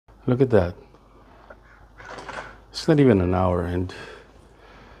Look at that. It's not even an hour, and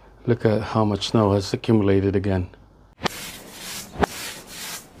look at how much snow has accumulated again.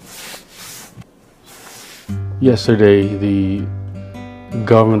 Yesterday, the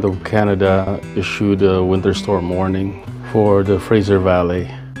government of Canada issued a winter storm warning for the Fraser Valley.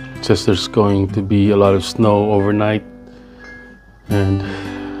 It says there's going to be a lot of snow overnight, and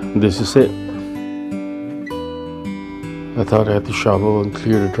this is it. I thought I had to shovel and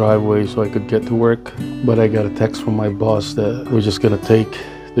clear the driveway so I could get to work, but I got a text from my boss that we're just gonna take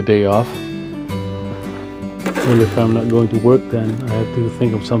the day off. And if I'm not going to work, then I have to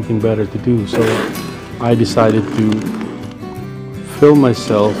think of something better to do. So I decided to film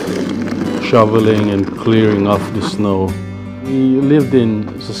myself shoveling and clearing off the snow. We lived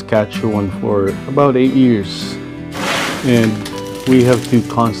in Saskatchewan for about 8 years, and we have to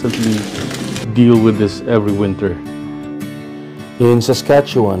constantly deal with this every winter. In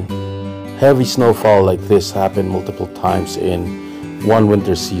Saskatchewan, heavy snowfall like this happened multiple times in one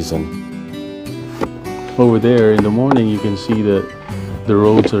winter season. Over there in the morning, you can see that the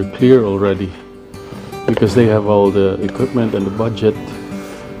roads are clear already because they have all the equipment and the budget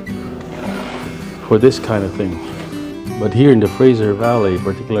for this kind of thing. But here in the Fraser Valley,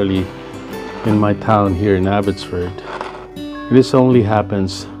 particularly in my town here in Abbotsford, this only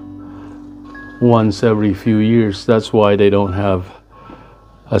happens once every few years. That's why they don't have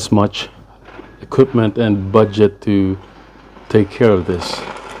as much equipment and budget to take care of this.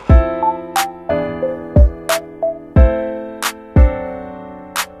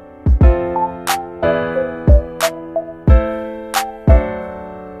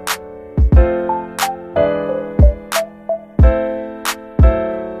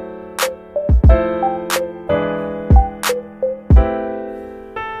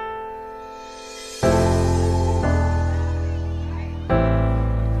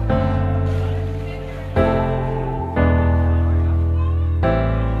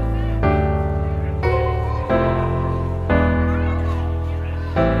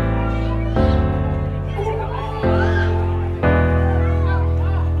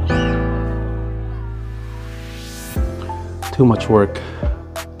 Too much work.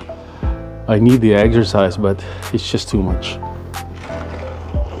 I need the exercise, but it's just too much.